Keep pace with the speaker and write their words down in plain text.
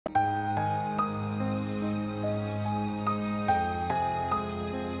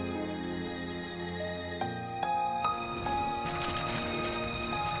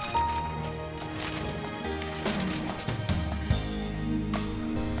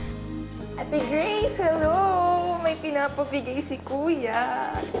Ate Grace, hello! May pinapabigay si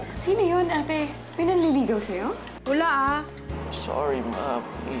Kuya. Sino yun, ate? Pinanliligaw sa'yo? Wala ah. Sorry, Ma.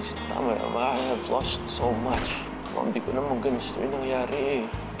 Please, tama na, Ma. I have lost so much. Hindi ko naman ganito yung nangyari eh.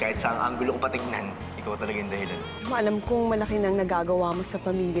 Kahit saang anggulo ko patignan, ikaw talaga yung dahilan. Alam kong malaki nang nagagawa mo sa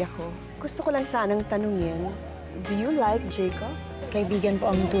pamilya ko. Gusto ko lang sanang tanungin, do you like Jacob? Kaibigan po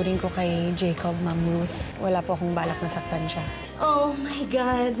ang turing ko kay Jacob, Ma'am Ruth. Wala po akong balak na saktan siya. Oh my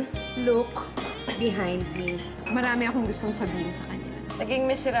God! Look behind me. Marami akong gustong sabihin sa kanya. Naging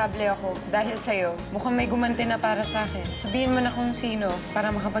miserable ako dahil sa'yo. Mukhang may gumanti na para sa akin. Sabihin mo na kung sino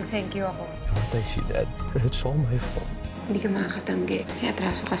para makapag-thank you ako. Tantay, si Dad. It's all my fault. Hindi ka makakatanggi. May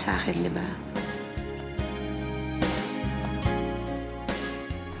atraso ka sa akin, di ba?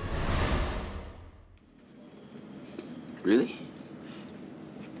 Really?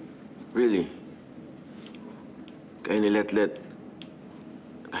 Really? Kaya nilet-let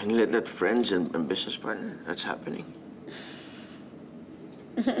friends and business partner? That's happening?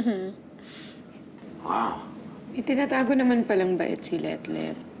 Wow. May tinatago naman palang bait si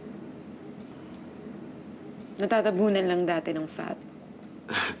Letlet. Natatabunan lang dati ng fat.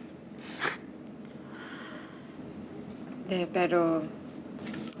 Pero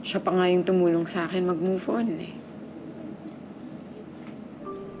siya pa nga yung tumulong sa akin mag-move on eh.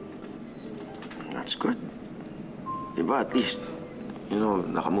 That's good. Diba, at least,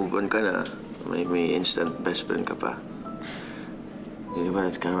 naka-move on ka na. May instant best friend ka pa. Diba,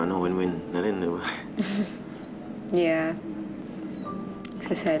 it's kind of a win-win na rin, diba? Yeah.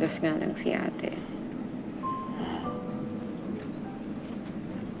 Saselos nga lang si ate.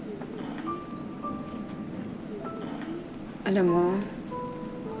 Alam mo,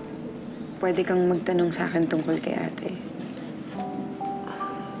 pwede kang magtanong sa akin tungkol kay ate.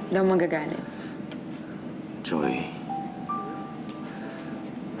 Daw magagalit. Joy.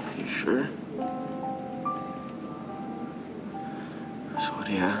 You sure?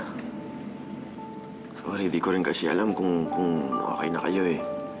 Sorry, ha? Sorry, di ko rin kasi alam kung okay na kayo, eh.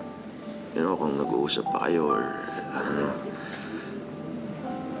 Kung nag-uusap pa kayo or, I don't know.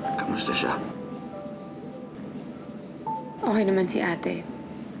 Kamusta siya? Okay naman si ate.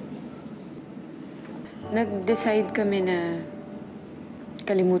 Nag-decide kami na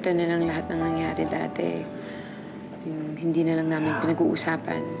kalimutan na lang lahat ng nangyari dati. Hindi na lang namin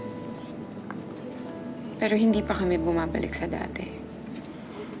pinag-uusapan. Pero hindi pa kami bumabalik sa dati.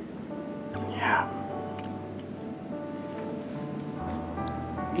 Yeah.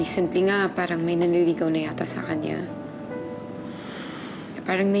 Recently nga, parang may nanliligaw na yata sa kanya.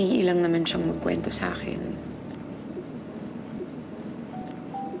 Parang naiilang naman siyang magkwento sa akin.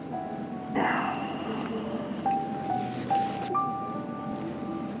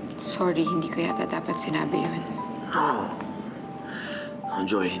 Sorry, hindi ko yata dapat sinabi yun. No.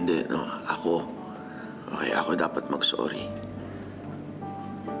 Joy, hindi. No, ako. Okay, ako dapat mag-sorry.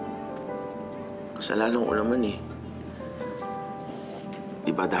 Kasalanan ko naman eh.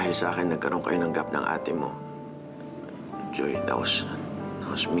 Di ba dahil sa akin nagkaroon kayo ng gap ng ate mo? Joy, that was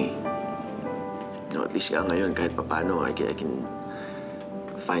me. At least nga ngayon, kahit papano, I can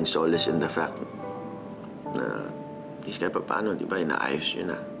find solace in the fact na at least kahit papano, di ba, inaayos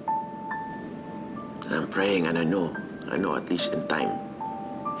yun na. And I'm praying and I know at least in time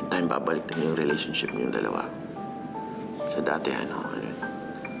babalik na yung relationship niyong dalawa. Sa dati,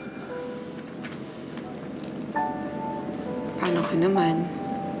 Paano ka naman?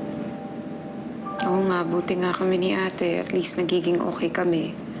 Oo nga, buti nga kami ni ate. At least nagiging okay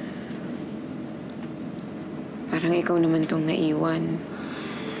kami. Parang ikaw naman tong naiwan.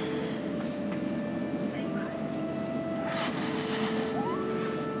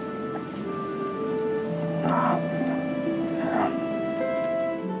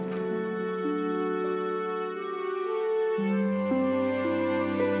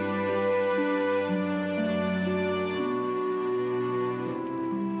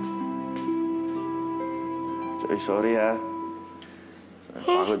 Sorry, ha.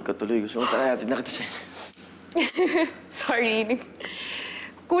 Pagod ka tuloy. Gusto mo tayo natin na kita. Sorry.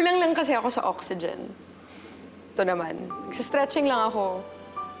 Kulang lang kasi ako sa oxygen. Ito naman. Nagsa-stretching lang ako.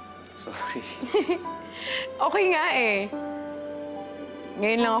 Sorry. Okay nga eh.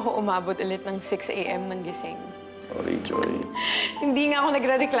 Ngayon lang ako umabot ulit ng 6 a.m. ng gising. Sorry, Joy. Hindi nga ako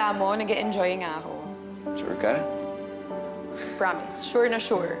nagre-reklamo. Nag-e-enjoy nga ako. Sure ka? Promise. Sure na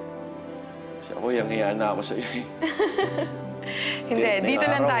sure. Kasi ako, yang-iyaan na ako sa'yo eh. Hindi. Dito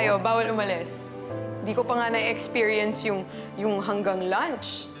lang tayo. Bawal umalis. Di ko pa nga na-experience yung hanggang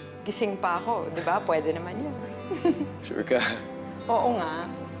lunch. Gising pa ako. Di ba? Pwede naman yun. Sure ka? Oo nga.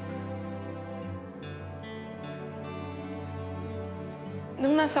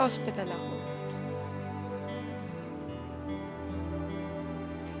 Nung nasa ospital ako.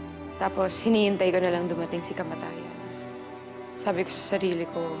 Tapos, hinihintay ko na lang dumating si kamatayan. Sabi ko sa sarili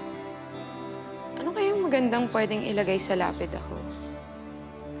ko, ano kayang magandang pwedeng ilagay sa lapid ako?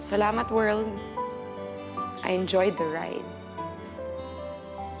 Salamat, world. I enjoyed the ride.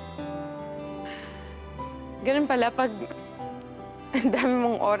 Ganun pala, pag ang dami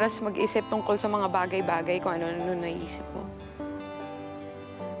mong oras mag-isip tungkol sa mga bagay-bagay kung ano-ano naisip mo.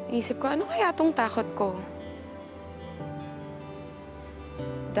 Naisip ko, ano kaya itong takot ko?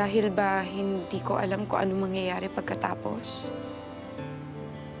 Dahil ba hindi ko alam kung ano mangyayari pagkatapos?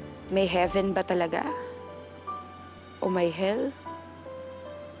 May heaven ba talaga? O may hell?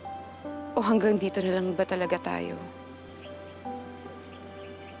 O hanggang dito na lang ba talaga tayo?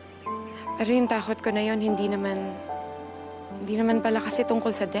 Pero yung takot ko na yun, hindi naman pala kasi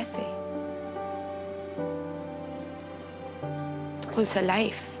tungkol sa death eh. Tungkol sa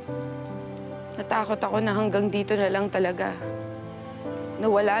life. Natakot ako na hanggang dito na lang talaga. Na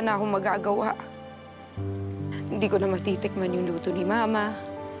wala na akong magagawa. Hindi ko na matitikman yung luto ni Mama.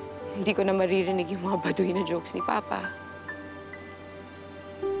 Hindi ko na maririnig yung mga baduy na jokes ni Papa.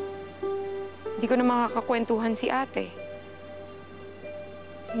 Hindi ko na makakakwentuhan si Ate.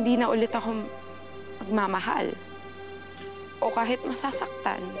 Hindi na ulit ako magmamahal. O kahit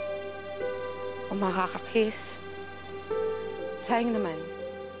masasaktan. O makakakiss. Sayang naman.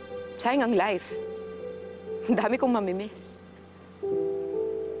 Sayang ang life. Ang dami kong mamimiss.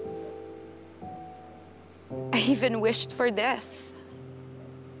 I even wished for death.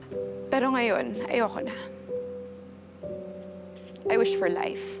 Pero ngayon, ayoko na. I wish for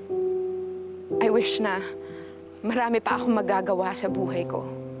life. I wish na marami pa akong magagawa sa buhay ko.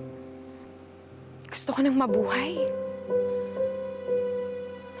 Gusto ko nang mabuhay.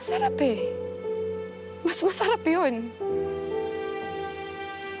 Masarap eh. Mas masarap yun.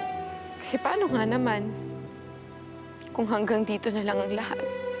 Kasi paano nga naman kung hanggang dito na lang ang lahat?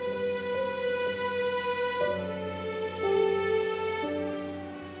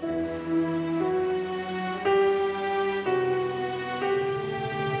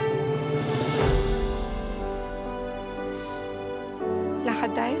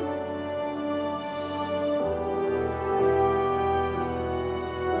 Lakad tayo?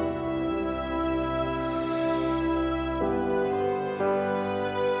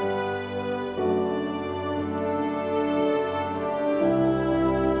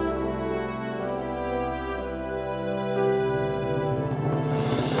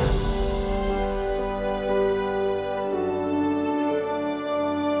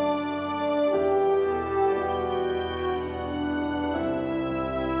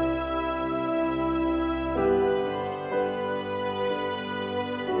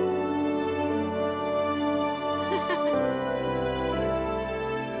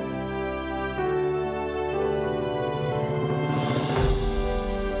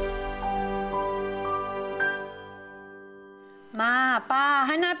 Ma, pa,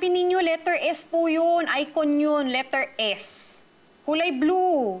 hanapin ninyo. Letter S po yun. Icon yun. Letter S. Kulay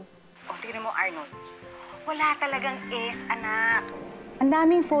blue. O, tingnan mo, Arnold. Wala talagang S, anak. Ang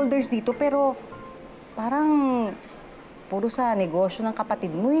daming folders dito, pero parang puro sa negosyo ng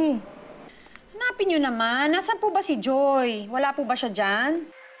kapatid mo eh. Hanapin nyo naman. Nasaan po ba si Joy? Wala po ba siya dyan?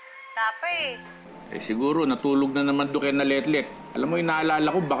 Tapa eh. Eh siguro, natulog na naman doon kay na Letlet. Alam mo,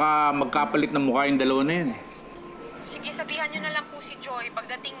 inaalala ko, baka magkapalit ng mukha yung dalawa na yan eh. Sige, sabihan nyo na lang po si Joy.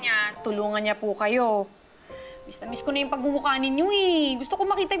 Pagdating niya, tulungan niya po kayo. Miss na miss ko na yung pagmumukha ninyo eh. Gusto ko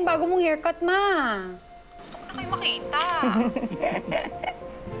makita yung bago mong haircut, ma. Gusto ko na kayo makita.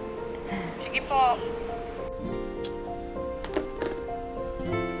 Sige po.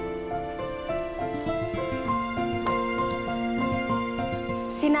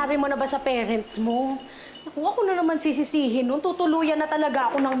 Sinabi mo na ba sa parents mo? Naku, ako na naman sisisihin nun. Tutuluyan na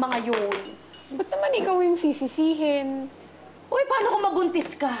talaga ako ng mga yun. Ba't naman ikaw yung sisisihin? Uy, paano kung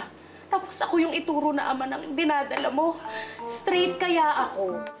mabuntis ka? Tapos ako yung ituro na ama ng dinadala mo. Straight kaya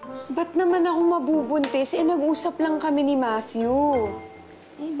ako. Ba't naman ako mabubuntis? Eh, nag-usap lang kami ni Matthew.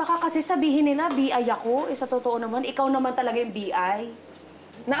 Eh, baka kasi sabihin nila, BI ako. Eh, sa totoo naman, ikaw naman talaga yung BI.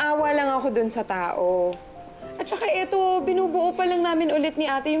 Naawa lang ako dun sa tao. At saka eto, binubuo pa lang namin ulit ni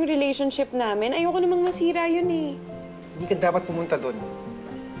ate yung relationship namin. Ayoko namang masira yun eh. Hindi ka dapat pumunta doon.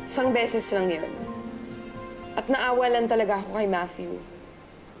 Isang beses lang yun. At naawa lang talaga ako kay Matthew.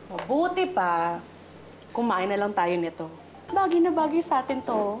 Mabuti pa, kumain na lang tayo nito. Bagay na bagay sa atin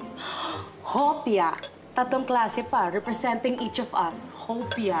to. Hopya. Tatlong klase pa, representing each of us.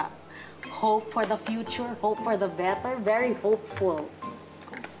 Hopya. Hope for the future, hope for the better, very hopeful.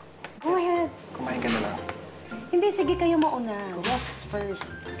 Go ahead. Kumain ka na lang. Hindi, sige, kayo mauna. Guests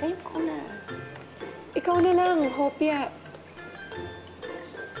first. Kayo mauna. Ikaw na lang, hopya.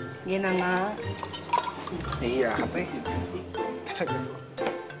 Yan na nga. Naiiyak ka pa eh.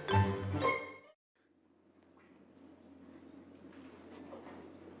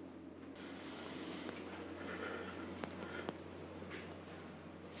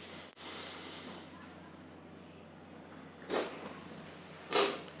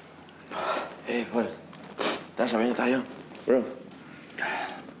 Hey, Paul. Sabay na tayo. Bro.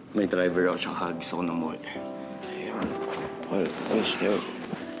 May driver ako, tsaka gusto ko ng umuwi. Ayun. Paul, please,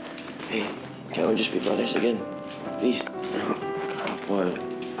 hey, can we just be brothers again? Please. Paul.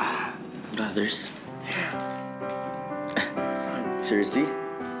 Brothers? Seriously?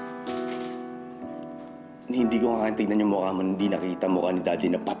 Hindi ko kakain tignan yung mukha mo, hindi nakita mukha ni Daddy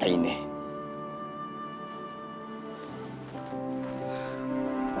na patay na eh.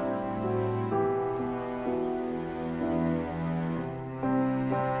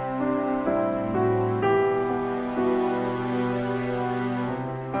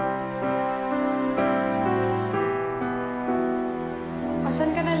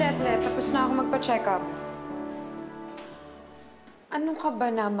 Asan ka na, Letlet? Tapos na ako magpa-check up. Ano ka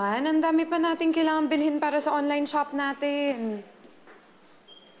ba naman? Ang dami pa natin kailangan bilhin para sa online shop natin.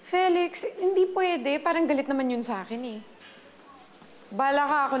 Felix, hindi pwede. Parang galit naman yun sa akin eh. Bala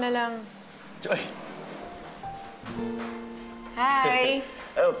ka, ako na lang. Joy. Hi!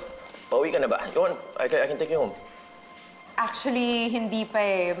 Pauwi ka na ba? You want? I can take you home. Actually, hindi pa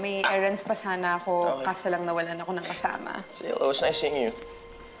eh. May errands pa sana ako. Okay. Kaso lang nawalan ako ng kasama. See, it was nice seeing you.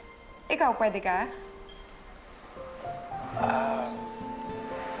 Ikaw, pwede ka?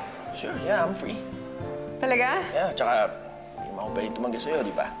 Sure, yeah, I'm free. Talaga? Yeah, tsaka hindi mo ako pwedeng tumanggi sa'yo,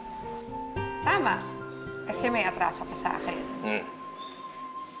 di ba? Tama. Kasi may atraso ka sa akin.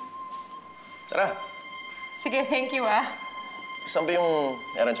 Tara, Sige, thank you ah. saan ba yung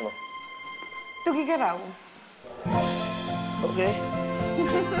errands mo? Tugi ka raw. Okay.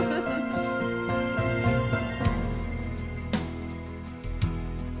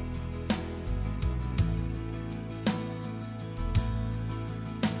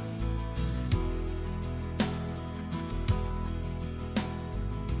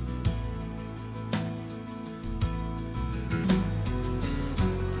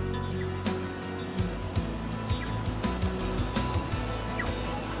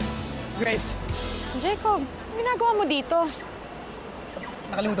 Grace, Jacob, ginagawa mo dito?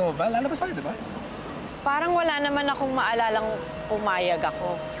 nakalimutan mo ba? Lalabas tayo, di ba? Parang wala naman akong maalalang pumayag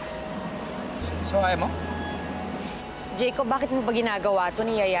ako. So, ayaw mo? Jacob, bakit mo ba ginagawa to?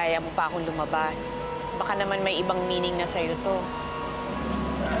 Niyayaya mo pa akong lumabas. Baka naman may ibang meaning na sa'yo to.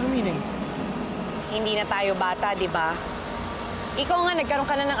 Ano meaning? Hindi na tayo bata, di ba? Ikaw nga, nagkaroon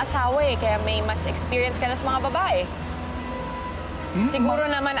ka na ng asawa eh, kaya may mas experience ka na sa mga babae. Siguro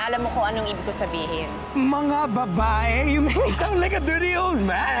naman alam mo kung anong ibig ko sabihin. Mga babae? You make me sound like a dirty old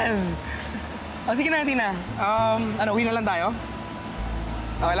man. O, sige na, Tina. Uwi na lang tayo?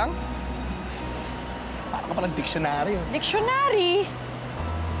 Okay lang? Parang ka palang dictionary. Dictionary?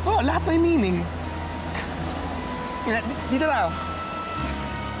 Oo, lahat may meaning. Dito na.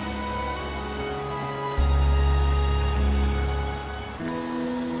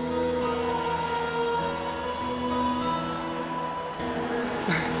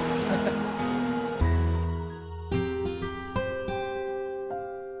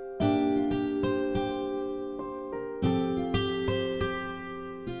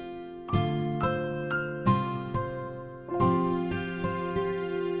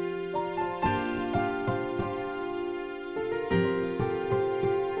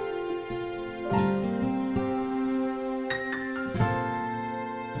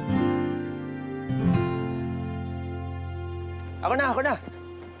 Ako na.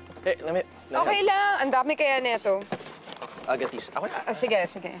 Eh, Okay lang. Ang dami kaya neto. Agatis. Ako na. Sige.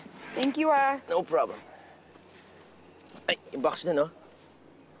 Thank you ah. No problem. Ay, yung box na, no?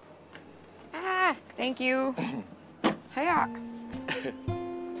 Thank you. Haya.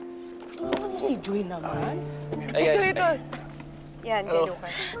 Tulungan mo si Joy naman. Hey, guys. Ito. Yan, kay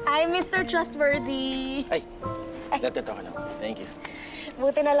Lucas. Hi, Mr. Trustworthy. Ay, natito ka lang. Thank you.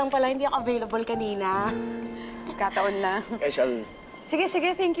 Buti na lang pala hindi ako available kanina. Kataon lang. Guys, I'll... Sige.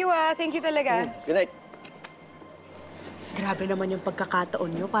 Thank you ah. Thank you talaga. Good night. Grabe naman yung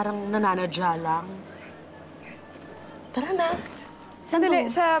pagkakataon nyo. Parang nananadya lang. Tara na. Sandali,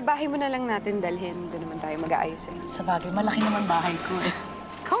 sa bahay mo na lang natin dalhin. Doon naman tayo mag-aayos eh. Sa bagay, malaki naman bahay ko eh.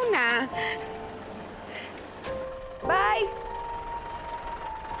 Ikaw na. Bye!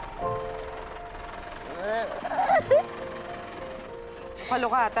 Palo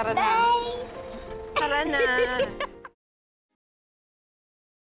ka, tara na. Bye! Tara Tara na.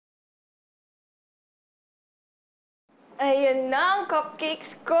 Ayan na ang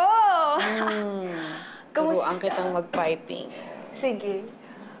cupcakes ko! Turuan kitang mag-piping. Sige.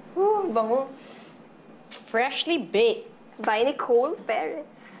 Bango. Freshly baked. By Nicole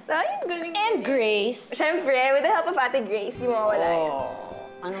Perez. Ay, galing. And Grace. Siyempre, with the help of Ate Grace, di mawawala yan.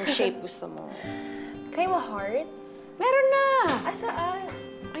 Anong shape gusto mo? Kaya mo heart? Meron na! Saan?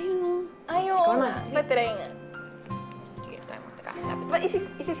 Ayun o. Ayaw Ikaw nga. na. Patry nga. Sige, tayo mo. Lapit. Ba,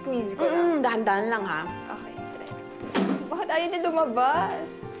 isi-squeeze ko lang. Dahan-dahan lang, ha? Okay, try. Bakit ayaw niya lumabas?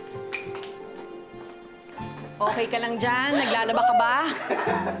 Okay ka lang dyan? Naglalaba ka ba?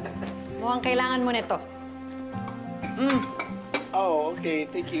 Mukhang kailangan mo nito. Oh, okay.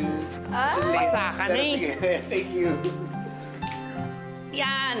 Thank you. Basa ka na eh. Sige, thank you.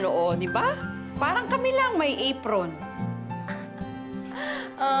 Yan, oo, di ba? Parang kami lang may apron.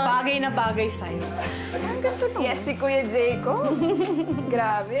 Bagay na bagay sa'yo. Ang ganito no? Yes, si Kuya Jacob.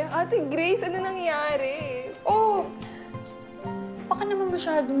 Grabe. Ate Grace, ano nangyari? Oh! Baka naman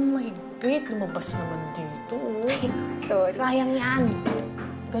masyadong mahigpit. Lumabas naman dito. Sorry. Sayang yan.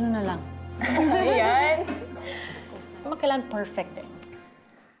 Ganun na lang. Ayan. Magkailan perfect eh.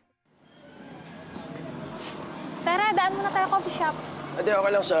 Tara, daan muna tayo coffee shop. Ate,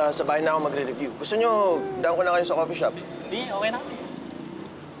 okay lang sa bahay na ako magre-review. Gusto nyo, daan ko na kayo sa coffee shop? Hindi, okay na.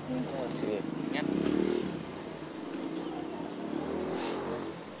 Sige. Yan.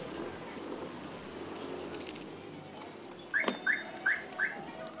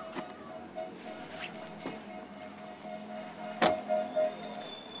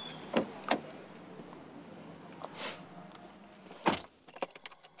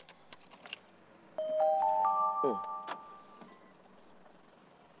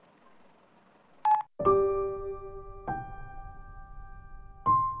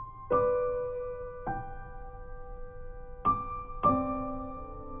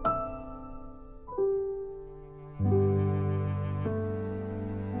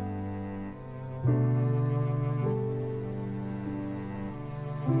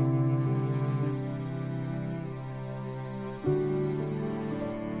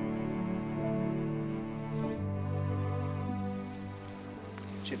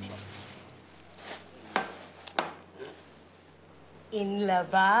 Chips, oh. In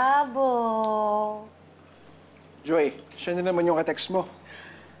lababo. Joy, siya na naman yung ka-text mo.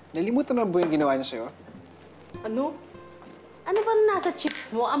 Nalimutan na ba yung ginawa niya sa'yo? Ano? Ano ba nasa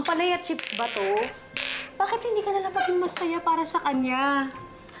chips mo? Ang palaya chips ba to? Bakit hindi ka nalang maging masaya para sa kanya?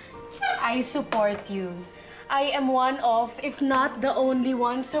 I support you. I am one of, if not the only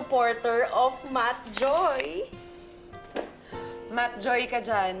one, supporter of Matt Joy. Matt, Joy ka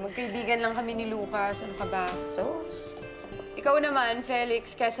dyan. Magkaibigan lang kami ni Lucas. Ano ka ba? So, ikaw naman,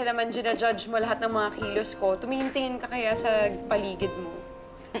 Felix, kesa naman ginajudge mo lahat ng mga kilos ko, tumingin ka kaya sa paligid mo.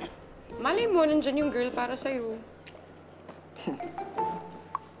 Malay mo, nandyan yung girl para sa'yo.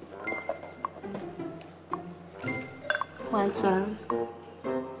 Want some?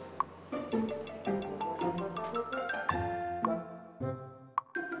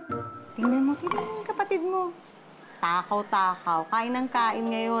 Tingnan mo yung kapatid mo. Takaw-takaw. Kain ng kain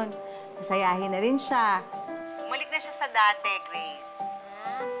ngayon. Masayahin na rin siya. Bumalik na siya sa dati, Grace.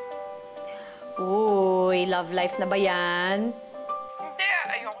 Uy, love life na ba yan? Hindi,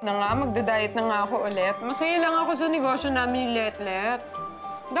 ayoko na nga. Magda-diet na nga ako ulit. Masaya lang ako sa negosyo namin ni Letlet.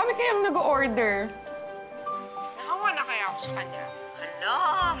 Dami kayang nag-order. Nakawa na kaya ako sa kanya. Hala,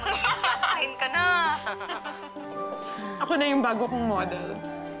 mag-assign ka na. Ako na yung bago kong model.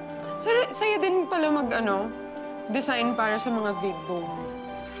 Saya din pala design para sa mga big bone.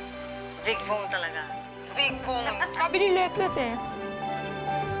 Big bone talaga. Big bone. Sabi ni Letlet eh.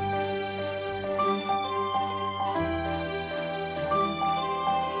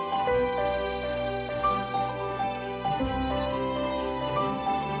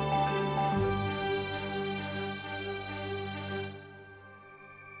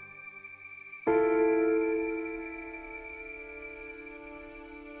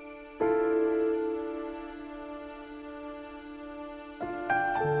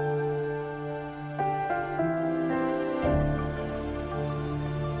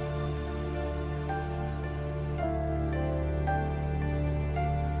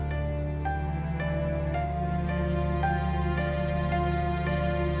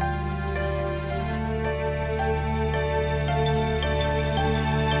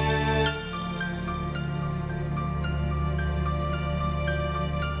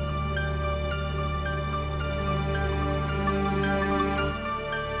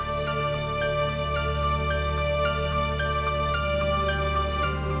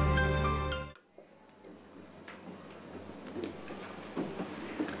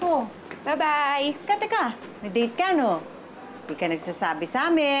 Oh, Bye-bye! teka. May date ka, no? Hindi ka nagsasabi sa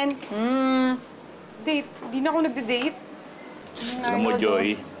amin. Date? Di na ako nagde-date. Alam mo,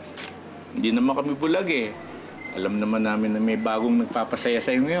 Joy, hindi naman kami bulag eh. Alam naman namin na may bagong nagpapasaya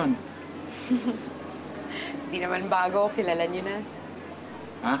sa'yo ngayon. Di naman bago, kilala niyo na.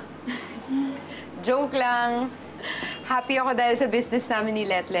 Ha? Joke lang. Happy ako dahil sa business namin ni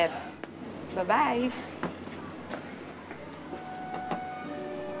Letlet. Bye-bye!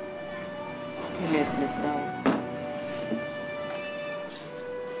 Letlet daw.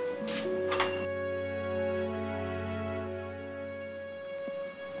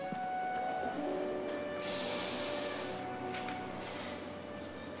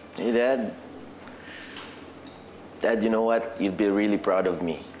 Hey, Dad. Dad, you know what? You'd be really proud of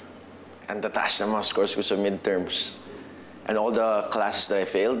me. Ang tataas na mga scores ko sa midterms. And all the classes that I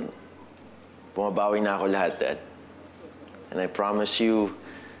failed, bumabawi na ako lahat, Dad. And I promise you,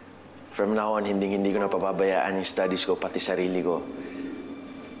 from now on, hindi ko na papabayaan yung studies ko, pati sarili ko.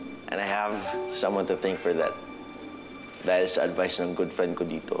 And I have someone to thank for that. Dahil sa advice ng good friend ko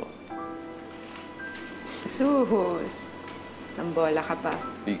dito. Sus! Nambola ka pa.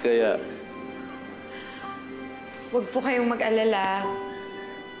 Di kaya. Huwag po kayong mag-alala.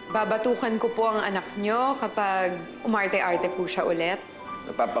 Babatukan ko po ang anak nyo kapag umarte-arte po siya ulit.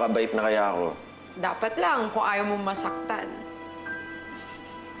 Napapakabait na kaya ako. Dapat lang kung ayaw mo masaktan.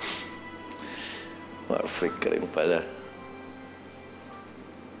 Ma-freak ka rin pala.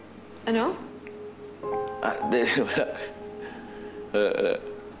 Ano? Di, wala. Wala.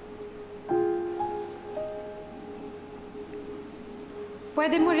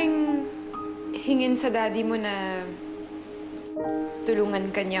 Pwede mo ring hingin sa daddy mo na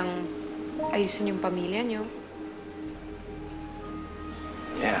tulungan kanyang ayusin yung pamilya niyo.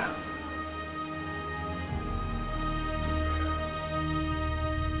 Yeah.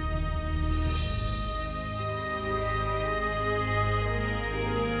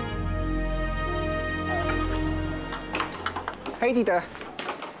 Hi, tita.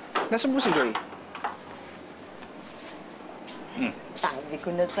 Nasaan po si Joy? Sabi ko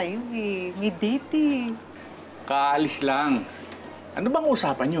na sa'yo eh. May date eh. Kaalis lang. Ano bang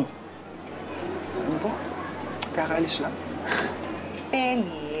usapan nyo? Ano po? Kakaalis lang.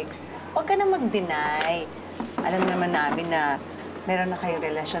 Felix, huwag ka na mag-deny. Alam naman namin na meron na kayong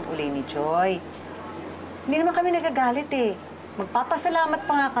relasyon uli ni Joy. Hindi naman kami nagagalit eh. Magpapasalamat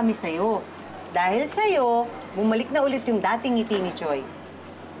pa nga kami sa'yo. Dahil sa'yo, bumalik na ulit yung dating ngiti ni Joy.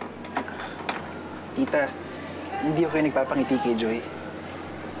 Tita, hindi ako kayo nagpapangiti kay Joy.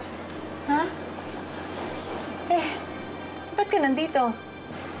 Ha? Eh, ba't ka nandito?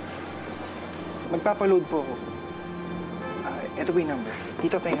 Magpapaload po ako. Ito po yung number.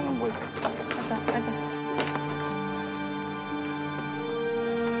 Dito pa yung ballpen. Ito.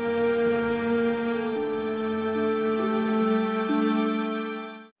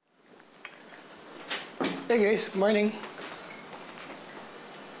 Hey, Grace. Morning.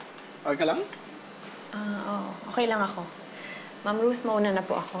 Okay ka lang? Okay lang ako. Ma'am Ruth, mauna na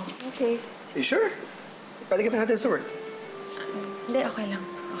po ako. Okay. You sure? Pwede kita natin sa work. Hindi, okay lang.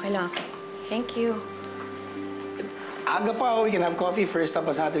 Okay lang ako. Thank you. Aga pa, we can have coffee first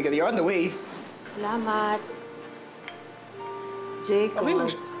tapos hatid ka. You're on the way. Salamat. Jacob, Okay lang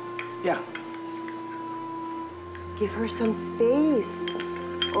siya. Yeah. give her some space.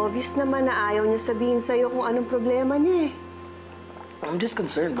 Obvious naman na ayaw niya sabihin sa'yo kung anong problema niya eh. I'm just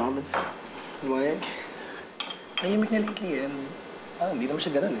concerned, Mom. It's like, nahimik na lately and hindi naman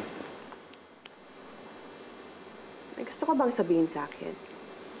siya ganun eh. May gusto ka bang sabihin sa akin?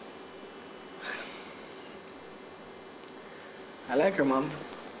 I like her, Mom.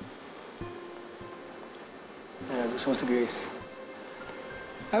 Gusto mo si Grace.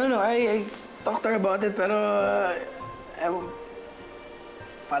 I don't know, I talked to her about it, pero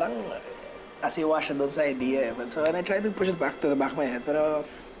parang nasiwa siya doon sa idea eh. So, and I tried to push it back to the back of my head, pero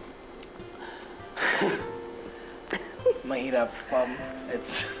mahirap, Mom.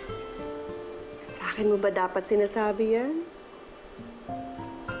 It's... Sa akin mo ba dapat sinasabi yan?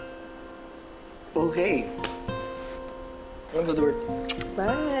 Okay. I'm gonna go to work.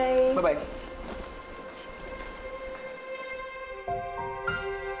 Bye! Bye-bye.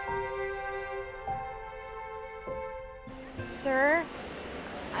 Sir,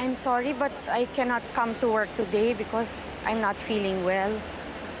 I'm sorry, but I cannot come to work today because I'm not feeling well.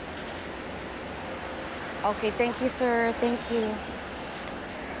 Okay, thank you, sir. Thank you.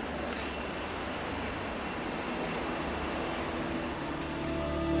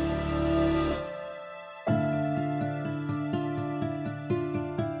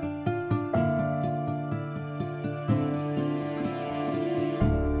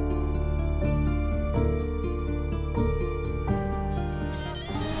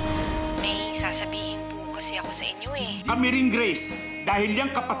 sasabihin po kasi ako sa inyo eh. Kami rin, Grace. Dahil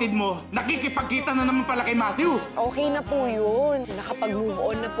yung kapatid mo, nakikipagkita na naman pala kay Matthew. Okay na po yun. Nakapag-move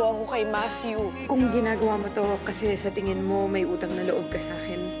on na po ako kay Matthew. Kung ginagawa mo to kasi sa tingin mo may utang na loob ka sa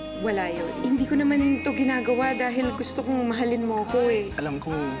akin, wala yun. Hindi ko naman to ginagawa dahil gusto kong mahalin mo ako eh. Alam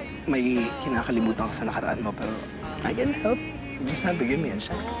kong may kinakalimutan ka sa nakaraan mo, pero I can help. You just have to give me a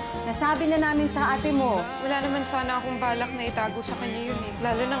chance. Nasabi na namin sa ate mo. Wala naman sana akong balak na itago sa kanya yun eh.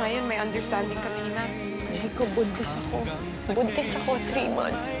 Lalo na ngayon may understanding kami ni Matthew. Jacob, buntis ako. Buntis ako 3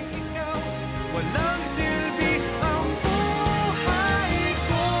 months. Walang